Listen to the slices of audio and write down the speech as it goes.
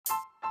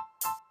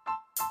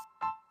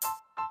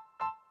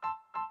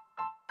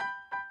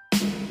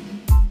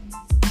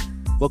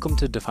Welcome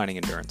to Defining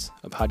Endurance,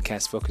 a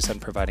podcast focused on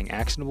providing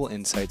actionable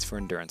insights for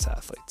endurance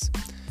athletes.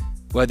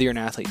 Whether you're an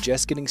athlete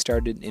just getting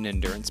started in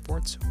endurance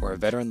sports or a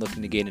veteran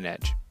looking to gain an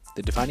edge,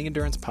 the Defining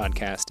Endurance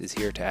podcast is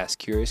here to ask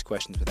curious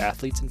questions with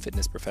athletes and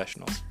fitness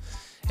professionals,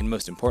 and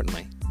most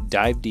importantly,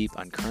 dive deep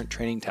on current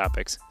training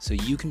topics so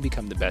you can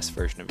become the best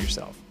version of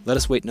yourself. Let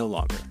us wait no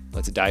longer.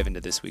 Let's dive into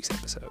this week's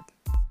episode.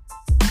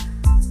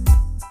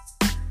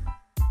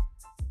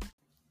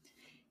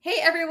 Hey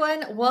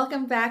everyone,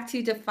 welcome back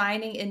to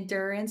Defining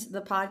Endurance,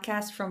 the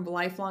podcast from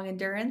Lifelong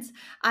Endurance.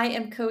 I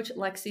am Coach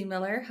Lexi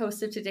Miller,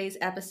 host of today's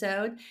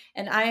episode,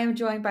 and I am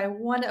joined by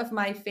one of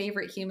my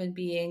favorite human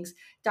beings,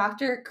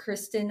 Dr.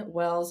 Kristen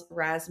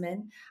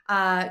Wells-Rasman.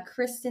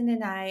 Kristen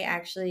and I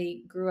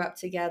actually grew up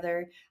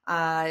together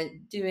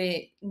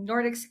doing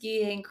Nordic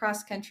skiing,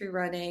 cross-country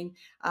running,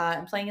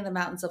 and playing in the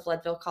mountains of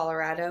Leadville,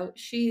 Colorado.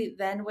 She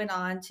then went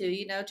on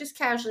to, just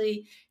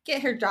casually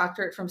get her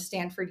doctorate from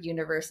Stanford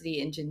University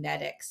in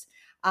genetics.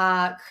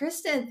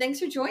 Kristen, thanks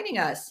for joining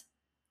us.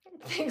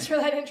 Thanks for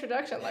that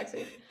introduction,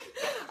 Lexi.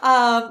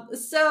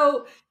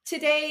 So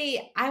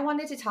today I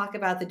wanted to talk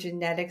about the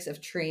genetics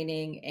of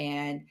training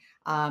and,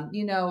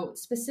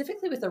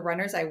 specifically with the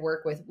runners I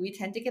work with, we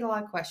tend to get a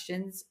lot of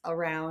questions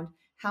around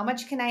how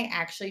much can I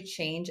actually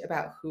change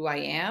about who I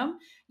am,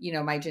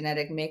 my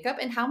genetic makeup,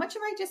 and how much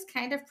am I just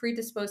kind of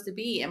predisposed to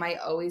be? Am I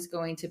always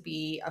going to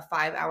be a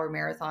 5-hour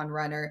marathon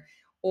runner?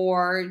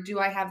 Or do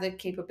I have the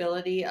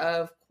capability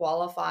of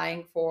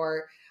qualifying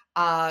for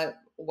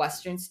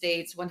Western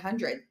States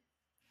 100?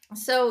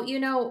 So,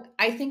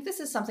 I think this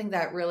is something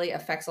that really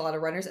affects a lot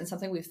of runners and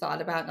something we've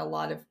thought about in a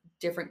lot of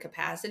different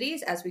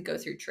capacities as we go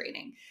through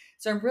training.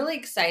 So I'm really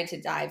excited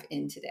to dive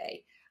in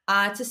today.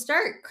 To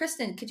start,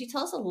 Kristen, could you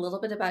tell us a little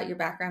bit about your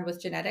background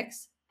with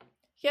genetics?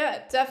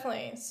 Yeah,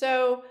 definitely.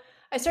 So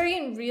I started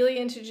getting really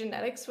into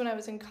genetics when I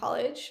was in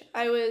college.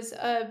 I was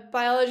a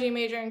biology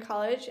major in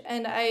college,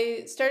 and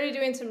I started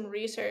doing some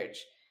research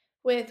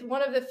with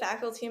one of the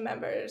faculty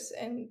members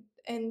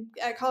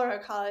at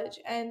Colorado College.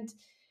 And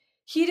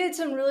he did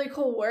some really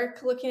cool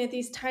work looking at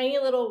these tiny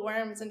little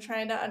worms and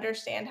trying to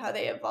understand how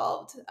they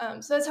evolved.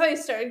 So that's how I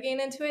started getting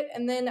into it.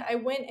 And then I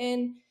went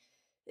in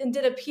and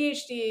did a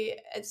PhD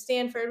at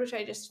Stanford, which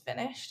I just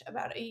finished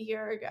about a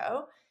year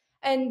ago.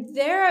 And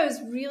there I was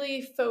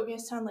really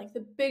focused on like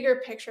the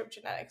bigger picture of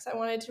genetics. I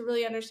wanted to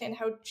really understand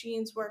how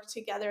genes work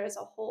together as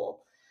a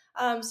whole.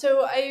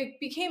 So I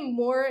became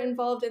more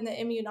involved in the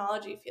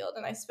immunology field,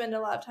 and I spend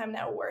a lot of time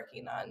now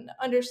working on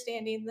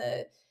understanding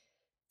the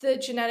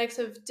genetics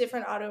of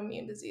different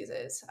autoimmune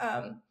diseases.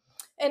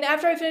 And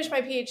after I finished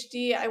my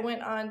PhD, I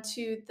went on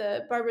to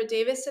the Barbara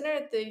Davis Center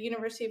at the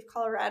University of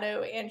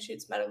Colorado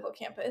Anschutz Medical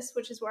Campus,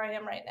 which is where I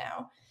am right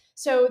now.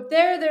 So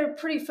they're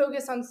pretty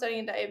focused on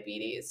studying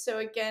diabetes. So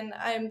again,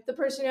 I'm the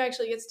person who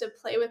actually gets to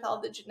play with all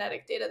the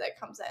genetic data that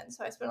comes in.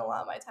 So I spend a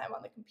lot of my time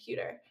on the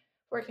computer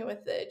working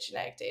with the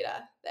genetic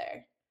data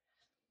there.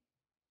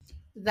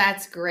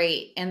 That's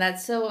great. And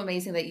that's so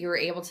amazing that you were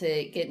able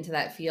to get into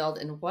that field.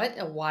 And what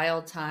a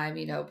wild time,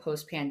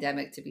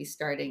 post-pandemic to be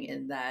starting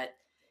in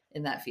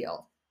that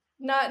field.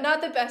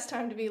 Not the best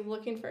time to be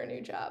looking for a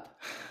new job.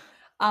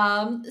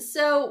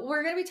 So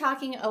we're going to be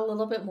talking a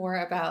little bit more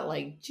about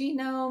like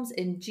genomes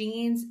and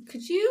genes.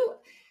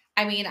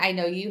 I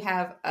know you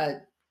have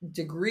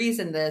degrees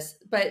in this,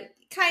 but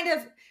kind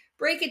of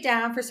break it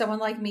down for someone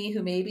like me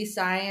who maybe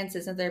science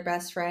isn't their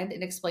best friend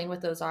and explain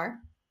what those are.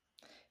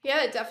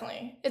 Yeah,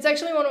 definitely. It's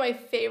actually one of my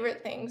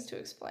favorite things to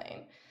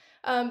explain.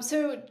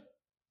 So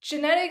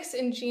genetics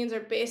and genes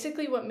are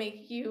basically what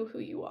make you who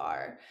you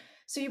are.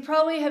 So you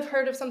probably have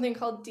heard of something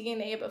called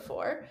DNA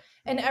before,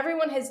 and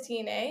everyone has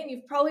DNA, and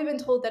you've probably been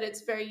told that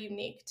it's very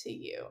unique to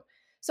you.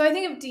 So I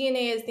think of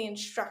DNA as the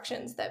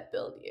instructions that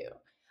build you.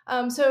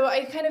 So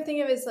I kind of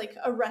think of it as like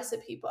a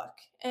recipe book,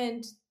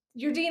 and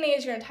your DNA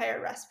is your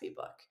entire recipe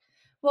book.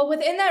 Well,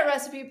 within that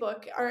recipe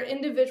book are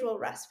individual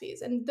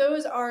recipes, and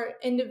those are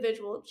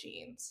individual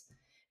genes.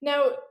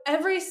 Now,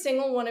 every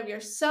single one of your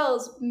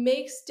cells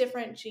makes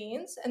different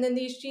genes, and then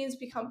these genes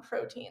become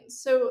proteins.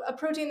 So a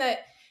protein that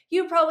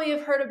you probably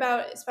have heard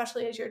about,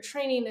 especially as you're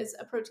training, is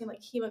a protein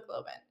like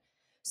hemoglobin.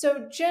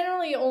 So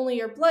generally, only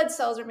your blood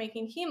cells are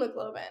making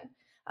hemoglobin.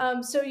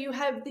 So you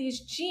have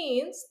these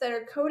genes that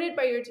are coded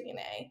by your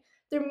DNA.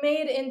 They're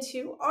made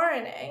into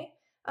RNA,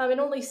 and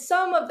only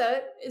some of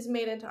that is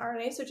made into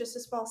RNA, so just a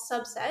small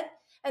subset.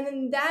 And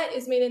then that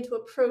is made into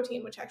a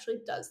protein, which actually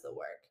does the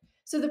work.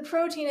 So the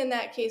protein in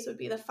that case would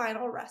be the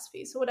final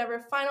recipe. So whatever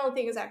final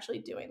thing is actually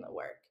doing the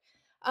work.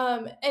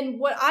 And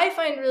what I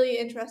find really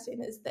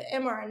interesting is the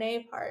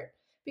mRNA part,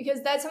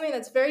 because that's something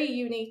that's very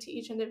unique to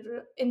each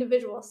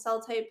individual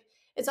cell type.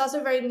 It's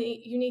also very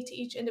unique to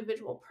each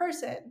individual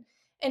person.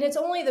 And it's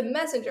only the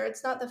messenger,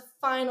 it's not the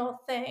final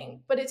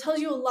thing, but it tells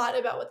you a lot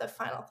about what the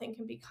final thing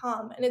can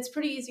become. And it's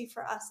pretty easy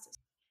for us to.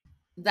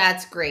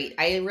 That's great.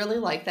 I really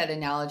like that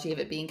analogy of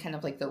it being kind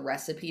of like the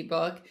recipe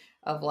book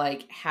of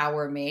like how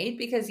we're made,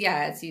 because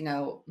it's,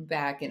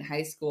 back in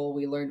high school,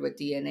 we learned what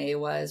DNA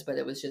was, but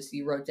it was just,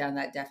 you wrote down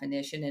that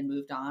definition and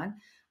moved on.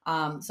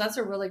 So that's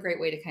a really great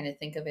way to kind of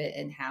think of it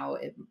and how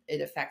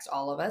it affects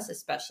all of us,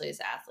 especially as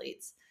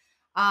athletes.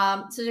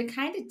 So to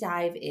kind of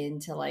dive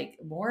into like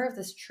more of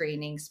this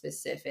training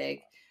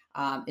specific,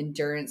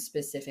 endurance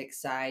specific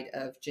side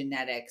of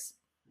genetics,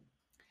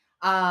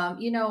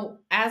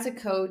 as a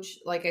coach,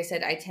 like I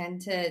said, I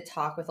tend to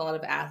talk with a lot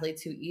of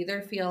athletes who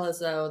either feel as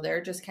though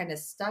they're just kind of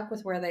stuck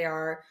with where they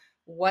are,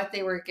 what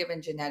they were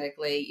given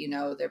genetically.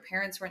 Their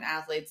parents weren't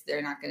athletes,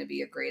 they're not going to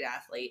be a great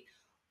athlete.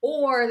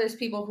 Or there's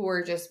people who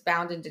are just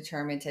bound and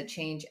determined to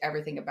change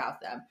everything about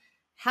them.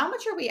 How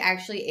much are we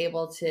actually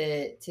able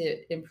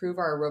to improve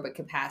our aerobic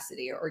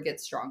capacity or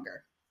get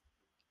stronger?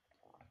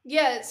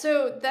 Yeah,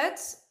 so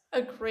that's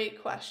a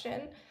great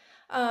question.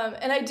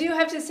 And I do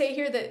have to say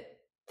here that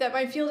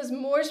my field is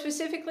more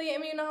specifically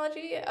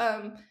immunology.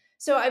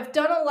 So I've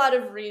done a lot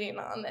of reading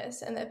on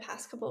this in the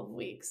past couple of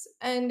weeks,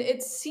 and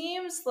it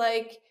seems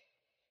like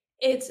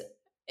it's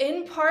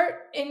in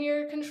part in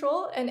your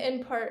control and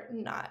in part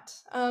not.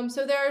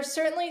 So there are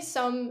certainly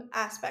some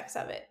aspects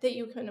of it that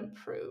you can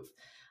improve.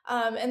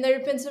 And there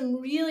have been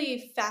some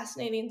really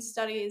fascinating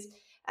studies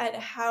at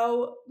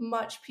how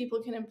much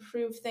people can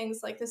improve things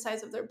like the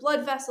size of their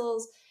blood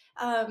vessels,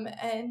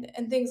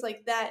 and things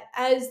like that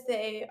as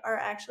they are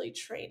actually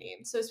training.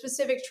 So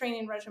specific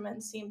training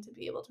regimens seem to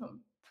be able to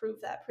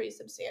improve that pretty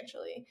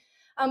substantially.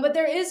 But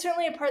there is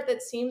certainly a part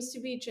that seems to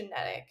be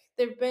genetic.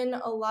 There have been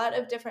a lot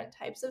of different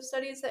types of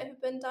studies that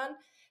have been done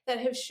that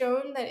have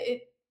shown that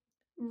it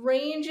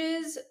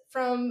ranges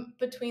from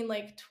between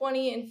like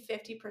 20 and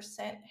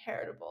 50%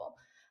 heritable.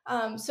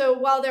 So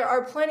while there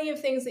are plenty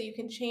of things that you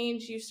can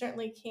change, you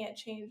certainly can't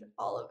change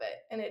all of it.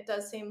 And it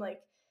does seem like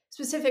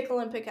specific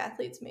Olympic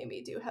athletes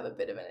maybe do have a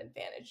bit of an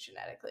advantage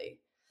genetically.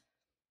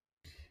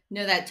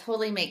 No, that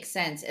totally makes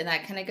sense, and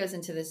that kind of goes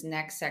into this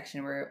next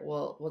section where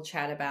we'll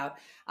chat about.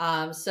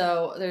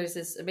 So there's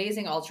this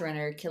amazing ultra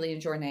runner,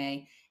 Kilian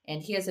Jornet,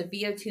 and he has a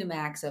VO2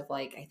 max of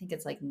like I think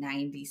it's like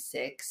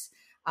 96.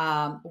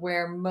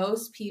 Where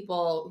most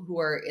people who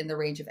are in the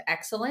range of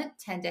excellent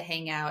tend to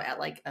hang out at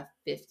like a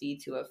 50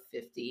 to a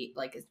 50,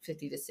 like a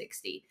 50 to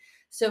 60.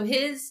 So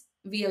his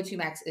VO2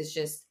 max is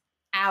just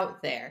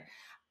out there.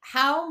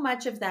 How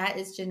much of that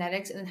is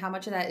genetics, and how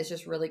much of that is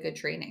just really good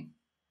training?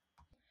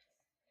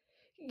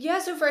 Yeah,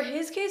 so for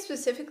his case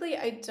specifically,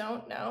 I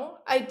don't know.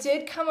 I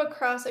did come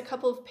across a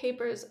couple of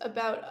papers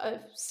about a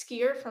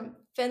skier from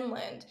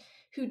Finland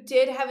who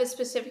did have a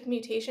specific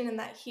mutation in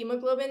that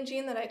hemoglobin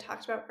gene that I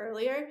talked about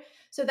earlier.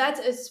 So that's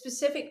a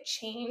specific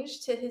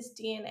change to his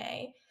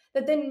DNA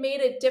that then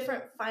made a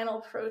different final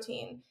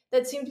protein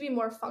that seemed to be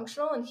more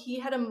functional. And he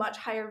had a much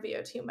higher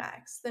VO2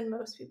 max than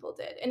most people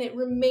did. And it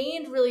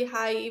remained really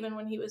high even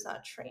when he was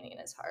not training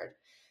as hard.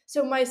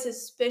 So my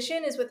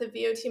suspicion is with a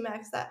VO2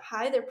 max that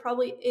high, there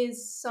probably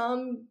is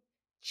some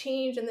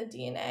change in the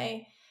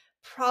DNA,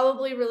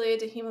 probably related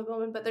to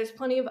hemoglobin, but there's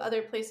plenty of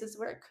other places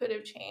where it could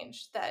have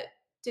changed that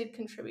did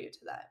contribute to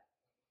that.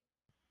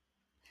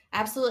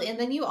 Absolutely. And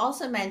then you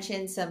also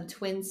mentioned some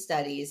twin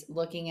studies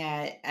looking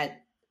at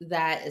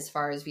that as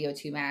far as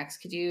VO2 max.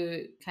 Could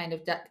you kind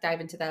of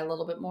dive into that a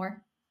little bit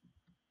more?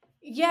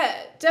 Yeah,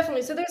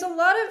 definitely. So there's a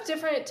lot of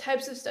different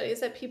types of studies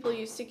that people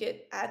use to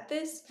get at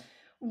this.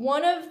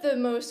 One of the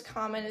most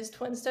common is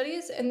twin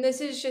studies, and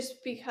this is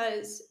just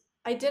because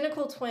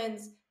identical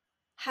twins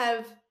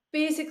have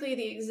basically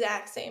the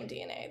exact same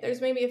DNA.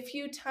 There's maybe a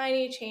few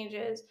tiny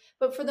changes,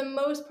 but for the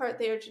most part,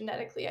 they are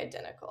genetically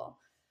identical.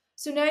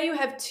 So now you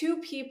have two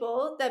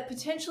people that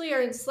potentially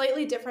are in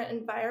slightly different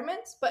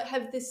environments, but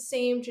have the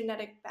same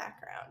genetic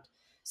background.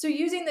 So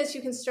using this,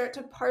 you can start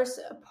to parse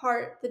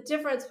apart the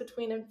difference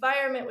between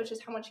environment, which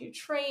is how much you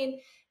train,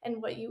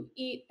 and what you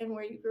eat and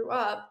where you grew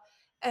up,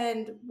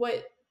 and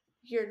what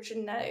your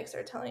genetics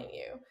are telling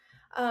you.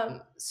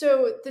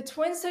 So the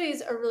twin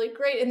studies are really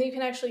great, and you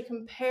can actually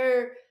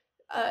compare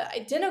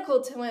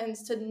identical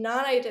twins to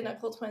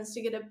non-identical twins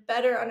to get a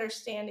better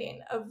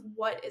understanding of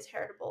what is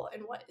heritable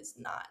and what is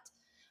not.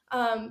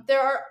 There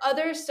are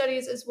other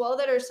studies as well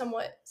that are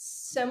somewhat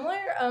similar,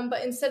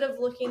 but instead of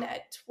looking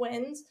at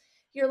twins,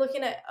 you're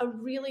looking at a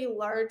really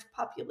large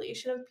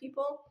population of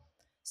people.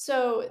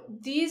 So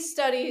these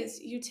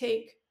studies you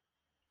take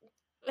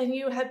and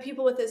you have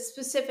people with a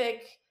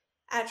specific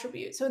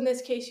attribute. So in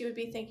this case, you would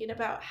be thinking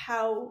about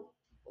how,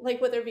 like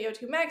what their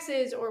VO2 max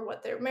is or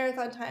what their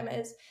marathon time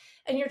is.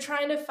 And you're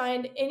trying to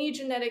find any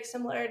genetic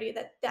similarity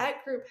that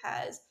that group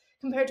has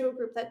compared to a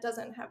group that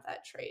doesn't have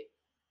that trait.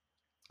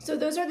 So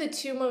those are the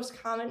two most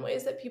common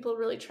ways that people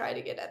really try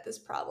to get at this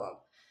problem.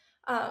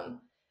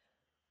 Um,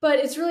 but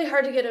it's really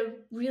hard to get a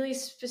really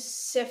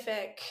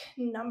specific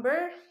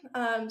number.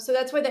 So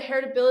that's why the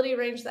heritability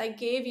range that I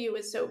gave you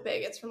is so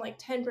big. It's from like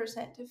 10%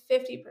 to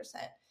 50%,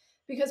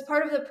 because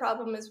part of the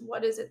problem is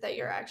what is it that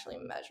you're actually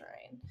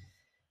measuring?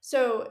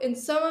 So in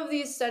some of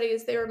these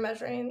studies, they were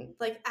measuring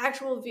like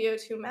actual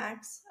VO2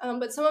 max,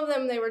 but some of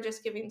them they were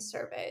just giving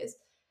surveys.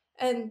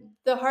 And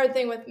the hard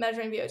thing with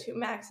measuring VO2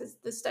 max is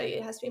the study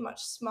has to be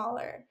much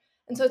smaller.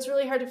 And so it's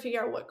really hard to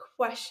figure out what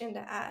question to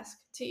ask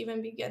to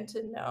even begin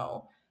to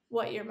know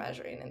what you're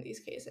measuring in these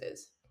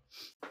cases.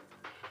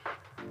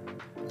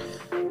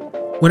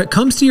 When it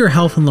comes to your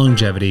health and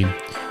longevity,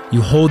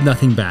 you hold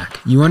nothing back.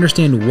 You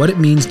understand what it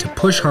means to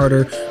push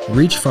harder,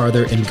 reach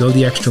farther, and go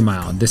the extra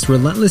mile. This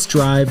relentless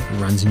drive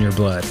runs in your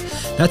blood.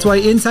 That's why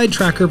Inside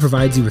Tracker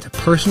provides you with a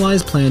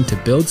personalized plan to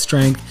build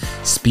strength,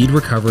 speed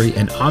recovery,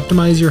 and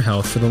optimize your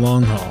health for the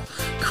long haul.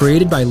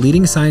 Created by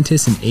leading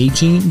scientists in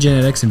aging,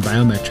 genetics, and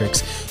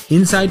biometrics,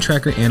 Inside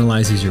Tracker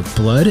analyzes your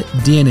blood,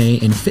 DNA,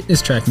 and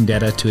fitness tracking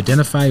data to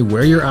identify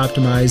where you're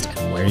optimized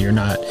and where you're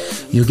not.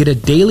 You'll get a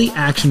daily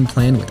action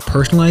plan with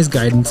personalized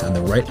guidance on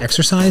the right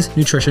exercise,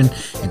 nutrition,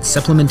 and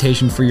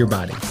supplementation for your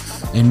body.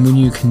 And when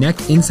you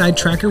connect Inside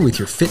Tracker with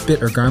your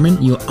Fitbit or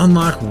Garmin, you'll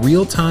unlock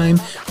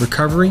real-time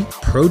recovery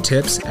pro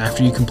tips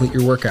after you complete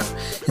your workout.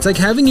 It's like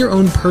having your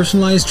own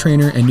personalized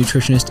trainer and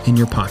nutritionist in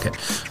your pocket.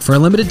 For a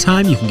limited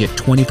time, you can get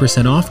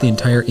 20% off the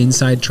entire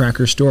Inside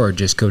Tracker store.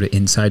 Just go to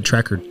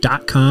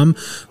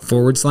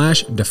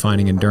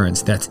insidetracker.com/defining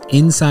endurance. That's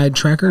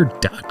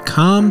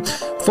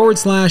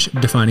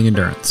insidetracker.com/defining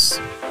endurance.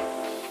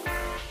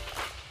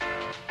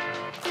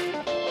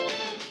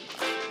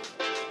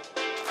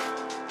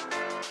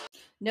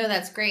 No,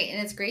 that's great.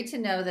 And it's great to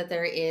know that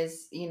there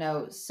is,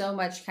 so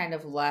much kind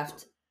of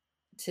left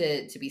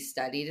to be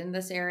studied in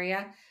this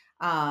area.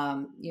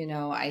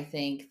 I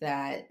think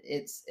that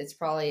it's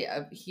probably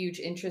a huge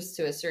interest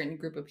to a certain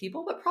group of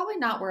people, but probably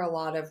not where a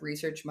lot of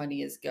research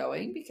money is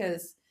going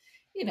because,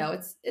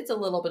 it's a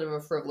little bit of a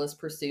frivolous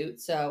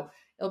pursuit. So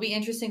it'll be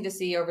interesting to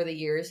see over the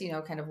years,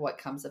 kind of what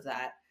comes of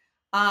that.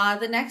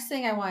 The next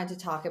thing I wanted to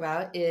talk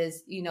about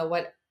is,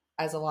 what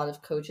as a lot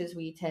of coaches,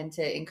 we tend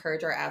to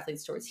encourage our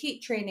athletes towards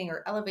heat training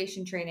or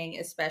elevation training,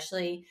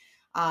 especially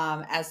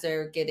as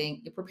they're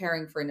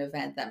preparing for an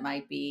event that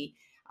might be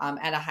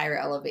at a higher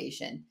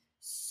elevation.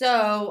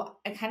 So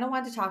I kind of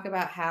want to talk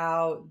about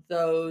how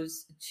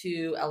those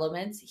two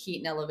elements, heat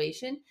and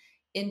elevation,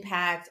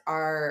 impact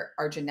our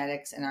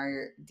genetics and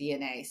our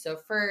DNA. So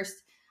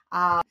first,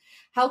 how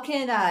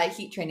can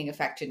heat training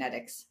affect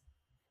genetics?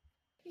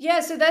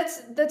 Yeah, so that's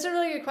a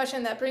really good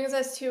question. That brings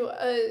us to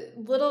a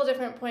little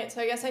different point.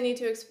 So I guess I need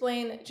to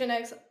explain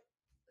genetics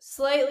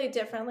slightly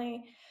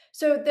differently.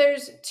 So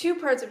there's two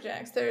parts of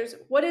genetics. There's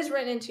what is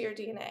written into your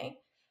DNA,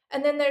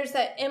 and then there's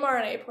that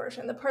mRNA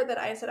portion, the part that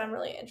I said I'm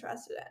really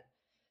interested in.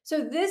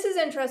 So this is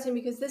interesting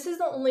because this is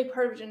the only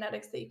part of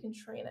genetics that you can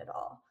train at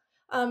all.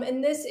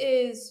 And this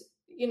is,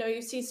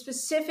 you see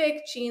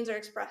specific genes are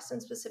expressed in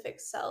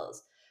specific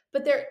cells,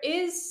 but there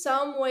is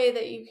some way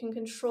that you can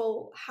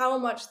control how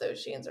much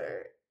those genes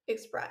are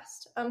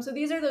expressed. So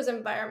these are those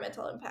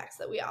environmental impacts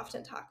that we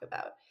often talk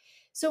about.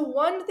 So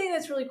one thing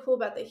that's really cool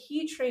about the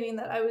heat training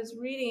that I was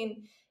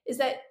reading is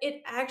that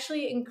it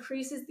actually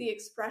increases the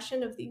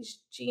expression of these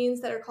genes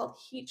that are called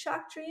heat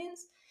shock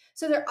genes.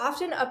 So they're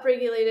often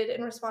upregulated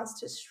in response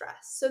to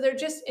stress. So they're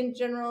just in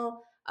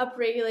general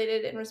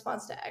upregulated in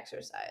response to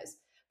exercise.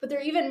 But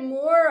they're even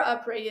more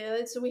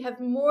upregulated, so we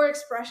have more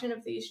expression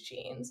of these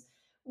genes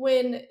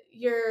when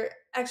you're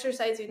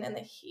exercising in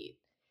the heat.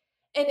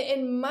 And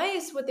in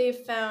mice, what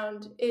they've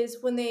found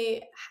is when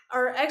they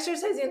are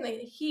exercising in the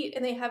heat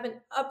and they have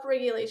an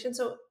upregulation,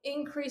 so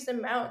increased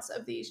amounts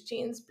of these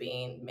genes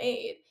being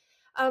made,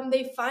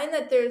 they find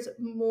that there's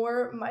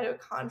more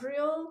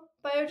mitochondrial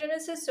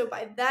biogenesis. So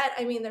by that,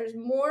 I mean there's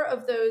more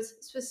of those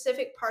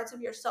specific parts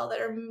of your cell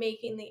that are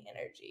making the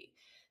energy.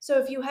 So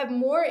if you have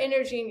more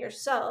energy in your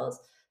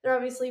cells, they're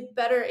obviously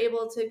better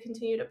able to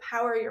continue to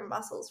power your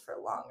muscles for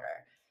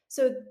longer.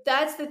 So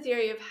that's the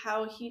theory of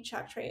how heat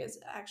shock training is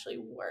actually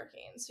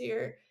working. So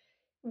you're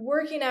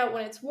working out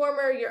when it's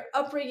warmer, you're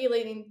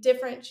upregulating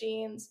different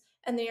genes,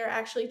 and then you're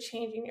actually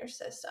changing your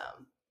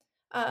system.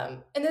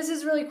 And this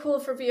is really cool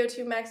for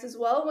VO2 max as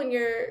well. When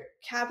your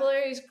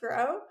capillaries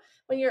grow,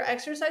 when you're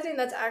exercising,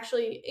 that's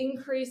actually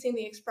increasing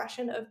the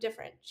expression of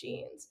different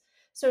genes.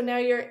 So now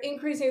you're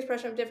increasing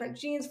expression of different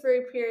genes for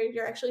a period.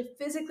 You're actually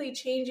physically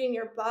changing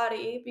your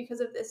body because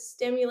of this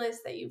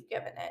stimulus that you've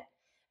given it.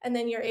 And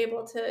then you're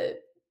able to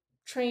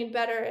train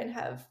better and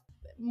have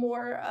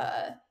more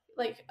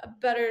like a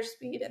better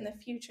speed in the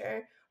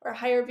future or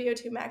higher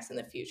VO2 max in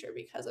the future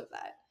because of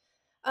that.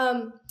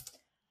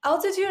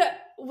 Altitude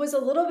was a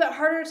little bit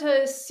harder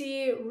to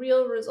see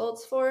real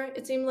results for.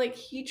 It seemed like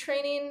heat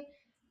training,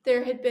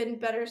 there had been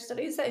better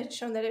studies that had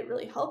shown that it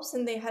really helps,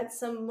 and they had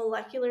some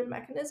molecular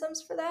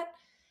mechanisms for that.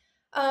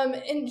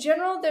 In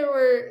general, there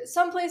were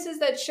some places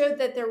that showed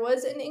that there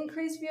was an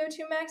increased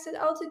VO2 max at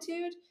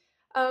altitude,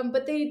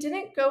 but they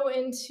didn't go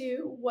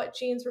into what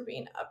genes were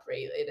being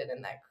upregulated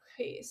in that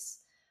case.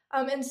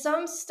 And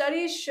some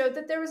studies showed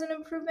that there was an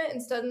improvement,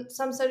 and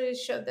some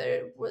studies showed that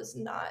it was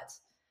not.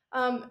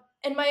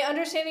 And my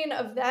understanding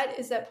of that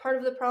is that part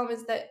of the problem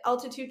is that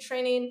altitude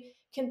training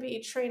can be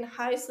train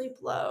high, sleep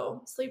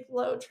low,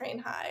 train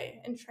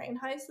high, and train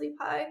high, sleep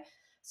high.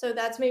 So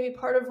that's maybe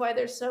part of why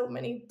there's so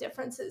many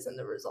differences in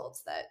the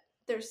results that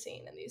they're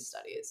seeing in these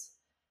studies.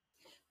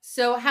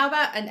 So how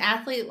about an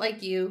athlete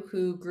like you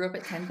who grew up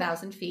at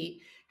 10,000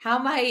 feet? How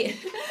might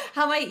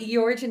how might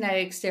your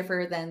genetics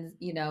differ than,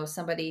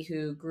 somebody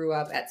who grew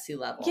up at sea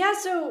level? Yeah,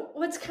 so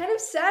what's kind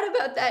of sad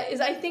about that is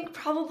I think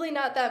probably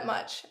not that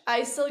much.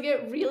 I still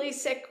get really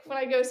sick when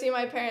I go see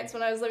my parents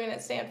when I was living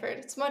at Stanford.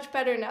 It's much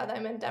better now that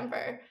I'm in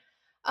Denver.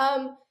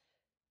 Um,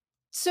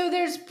 so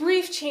there's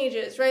brief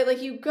changes, right?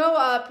 Like you go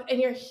up and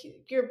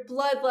your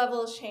blood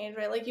levels change,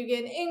 right? Like you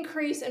get an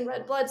increase in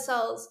red blood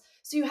cells.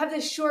 So you have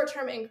this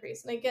short-term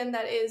increase. And again,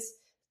 that is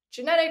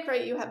genetic,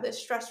 right? You have this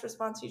stress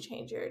response, you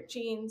change your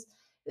genes,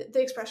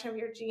 the expression of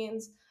your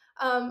genes.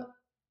 Um,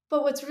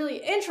 but what's really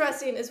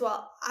interesting is,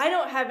 well, I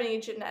don't have any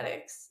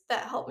genetics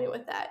that help me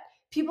with that.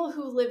 People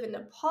who live in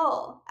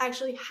Nepal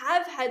actually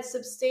have had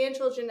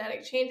substantial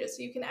genetic changes.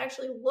 So you can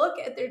actually look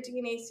at their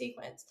DNA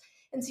sequence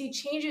and see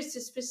changes to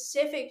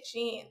specific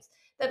genes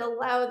that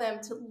allow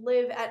them to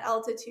live at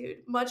altitude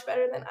much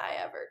better than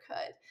I ever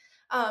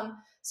could.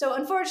 So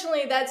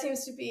unfortunately, that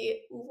seems to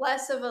be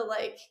less of a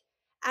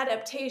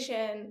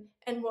adaptation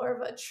and more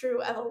of a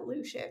true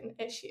evolution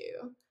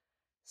issue.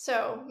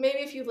 So maybe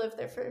if you live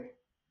there for,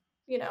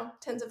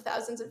 tens of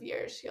thousands of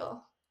years,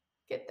 you'll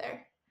get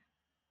there.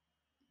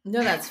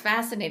 No, that's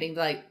fascinating.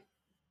 Like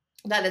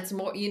that it's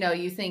more,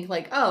 you think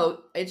like, oh,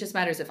 it just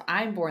matters if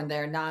I'm born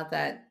there, not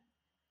that,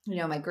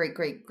 my great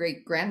great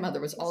great grandmother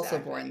was also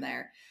born Exactly.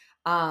 there.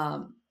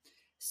 Um,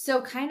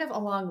 so kind of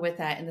along with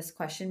that, and this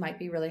question might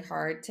be really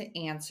hard to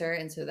answer,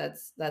 and so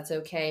that's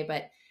okay.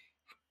 But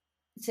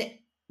to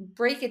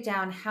break it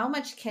down, how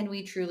much can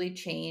we truly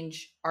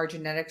change our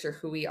genetics or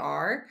who we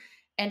are,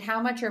 and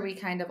how much are we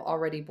kind of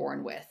already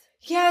born with?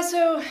 Yeah,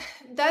 so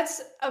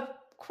that's a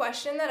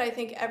question that I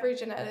think every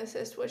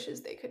geneticist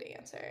wishes they could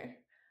answer.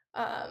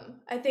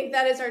 I think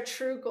that is our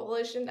true goal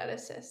as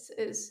geneticists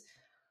is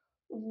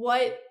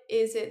what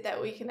is it that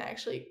we can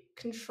actually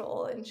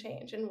control and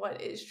change and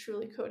what is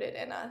truly coded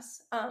in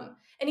us.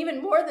 And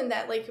even more than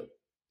that, like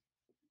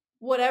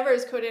whatever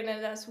is coded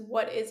in us,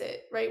 what is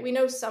it, right? We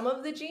know some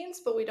of the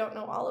genes, but we don't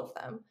know all of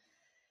them.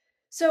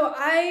 So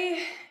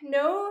I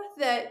know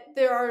that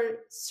there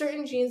are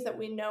certain genes that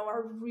we know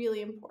are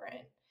really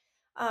important.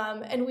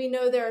 And we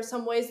know there are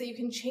some ways that you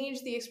can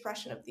change the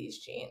expression of these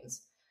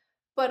genes.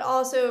 But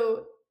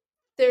also,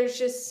 there's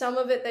just some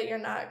of it that you're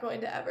not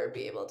going to ever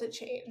be able to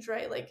change,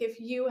 right? Like if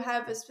you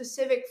have a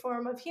specific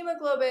form of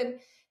hemoglobin,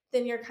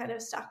 then you're kind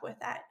of stuck with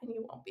that and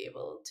you won't be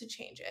able to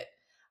change it.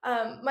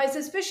 My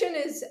suspicion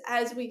is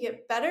as we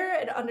get better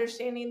at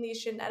understanding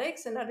these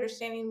genetics and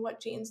understanding what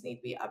genes need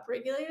to be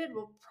upregulated,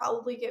 we'll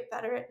probably get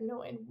better at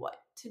knowing what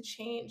to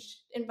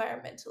change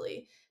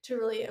environmentally to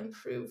really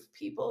improve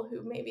people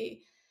who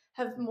maybe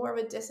have more of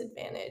a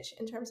disadvantage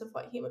in terms of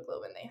what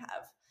hemoglobin they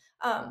have.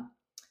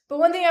 But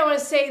one thing I want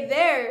to say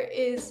there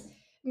is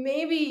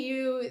maybe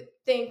you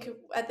think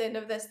at the end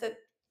of this that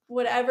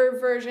whatever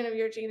version of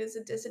your gene is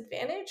a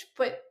disadvantage,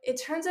 but it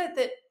turns out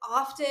that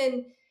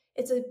often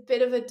it's a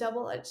bit of a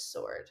double-edged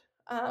sword.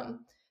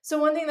 So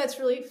one thing that's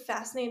really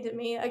fascinating to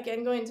me,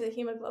 again, going to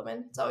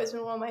hemoglobin, it's always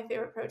been one of my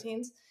favorite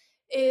proteins,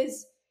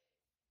 is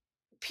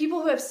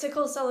people who have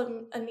sickle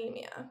cell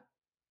anemia.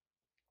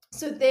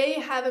 So they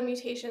have a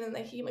mutation in the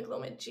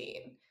hemoglobin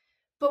gene.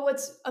 But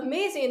what's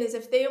amazing is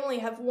if they only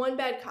have one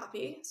bad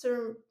copy,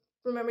 so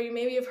remember, you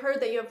maybe have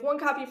heard that you have one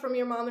copy from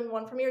your mom and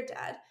one from your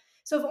dad.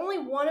 So if only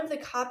one of the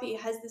copy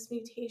has this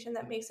mutation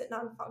that makes it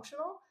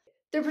non-functional,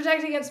 they're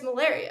protected against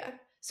malaria.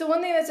 So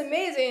one thing that's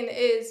amazing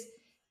is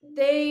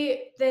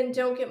they then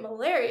don't get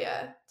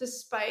malaria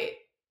despite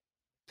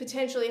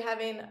potentially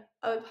having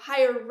a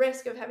higher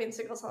risk of having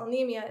sickle cell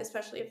anemia,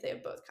 especially if they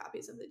have both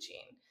copies of the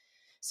gene.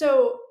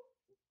 So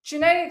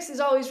genetics is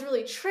always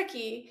really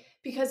tricky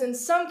because in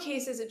some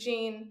cases a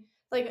gene,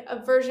 like a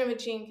version of a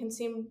gene, can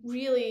seem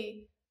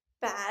really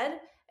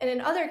bad, and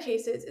in other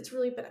cases it's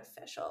really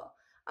beneficial.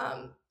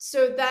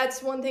 So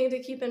that's one thing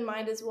to keep in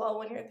mind as well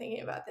when you're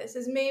thinking about this,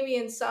 is maybe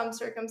in some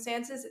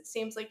circumstances it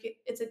seems like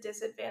it's a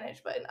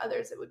disadvantage, but in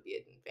others it would be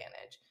an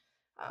advantage.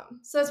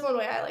 So that's one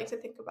way I like to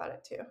think about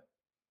it too.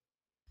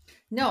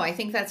 No, I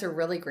think that's a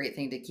really great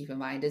thing to keep in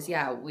mind is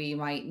yeah, we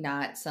might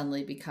not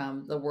suddenly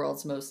become the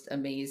world's most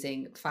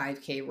amazing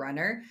 5K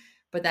runner,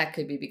 but that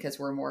could be because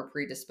we're more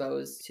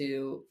predisposed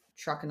to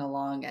trucking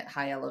along at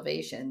high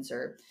elevations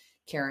or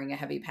carrying a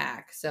heavy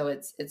pack. So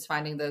it's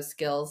finding those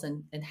skills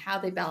and how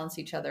they balance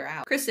each other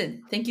out.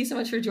 Kristen, thank you so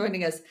much for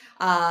joining us.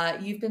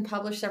 You've been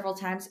published several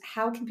times.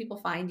 How can people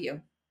find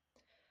you?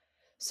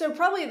 So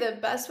probably the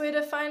best way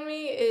to find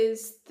me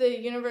is the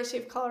University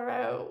of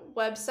Colorado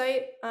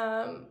website.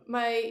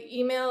 My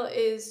email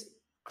is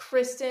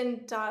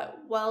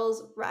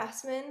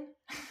kristen.wellsrasman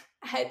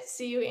at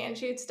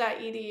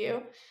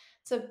cuanschutz.edu.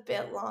 It's a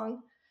bit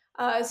long.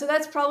 So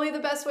that's probably the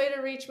best way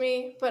to reach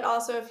me. But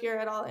also, if you're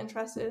at all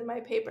interested in my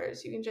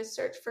papers, you can just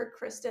search for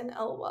Kristen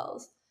L.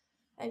 Wells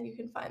and you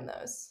can find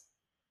those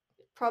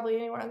probably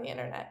anywhere on the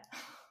internet.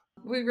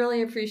 We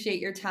really appreciate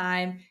your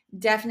time.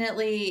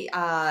 Definitely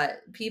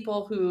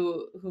people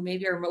who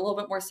maybe are a little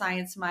bit more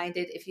science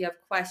minded, if you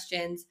have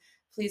questions,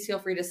 please feel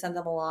free to send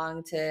them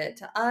along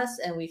to us,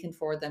 and we can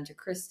forward them to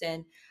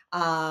Kristen,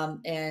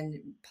 and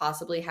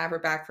possibly have her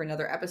back for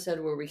another episode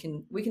where we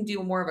can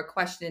do more of a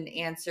question and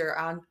answer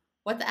on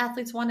what the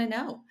athletes want to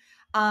know.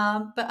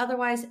 But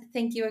otherwise,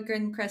 thank you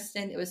again,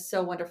 Kristen. It was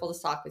so wonderful to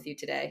talk with you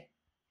today.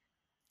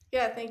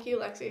 Yeah, thank you,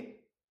 Lexi.